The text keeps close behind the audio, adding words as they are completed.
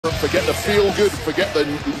Forget the feel-good, forget the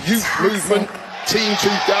youth movement, Team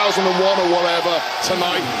 2001 or whatever.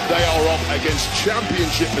 Tonight, they are up against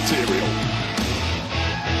championship material.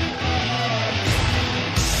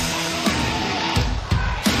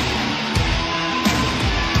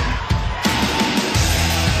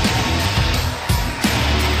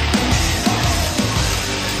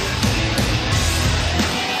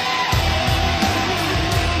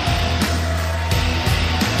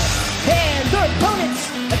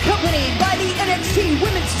 Accompanied by the NXT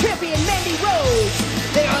Women's Champion Mandy Rose,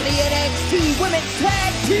 they are the NXT Women's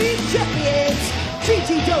Tag Team Champions,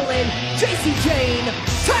 Gigi Dolan, Jacy Jayne,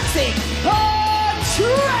 Toxic Attraction.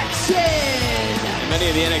 Many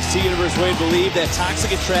in the NXT universe would believe that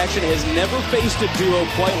Toxic Attraction has never faced a duo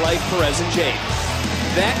quite like Perez and Jayne.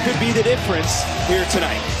 That could be the difference here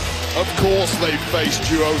tonight. Of course they've faced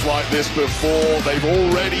duos like this before. They've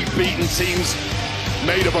already beaten teams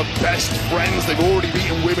made up of best friends. They've already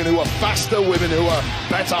beaten women who are faster, women who are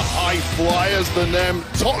better high flyers than them.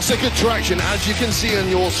 Toxic Attraction, as you can see on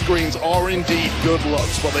your screens, are indeed good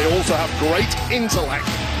looks, but they also have great intellect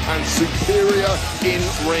and superior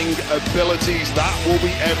in-ring abilities. That will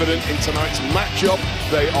be evident in tonight's matchup.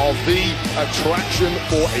 They are the attraction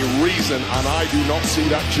for a reason, and I do not see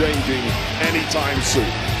that changing anytime soon.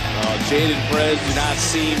 Jade and Perez do not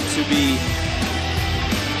seem to be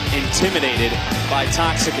intimidated by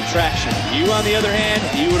Toxic Attraction. You, on the other hand,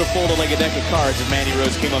 you would have folded like a deck of cards if Mandy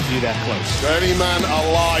Rose came up to you that close. Any man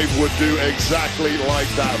alive would do exactly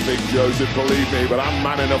like that, Vic Joseph, believe me, but I'm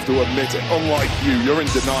man enough to admit it. Unlike you, you're in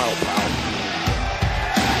denial, pal.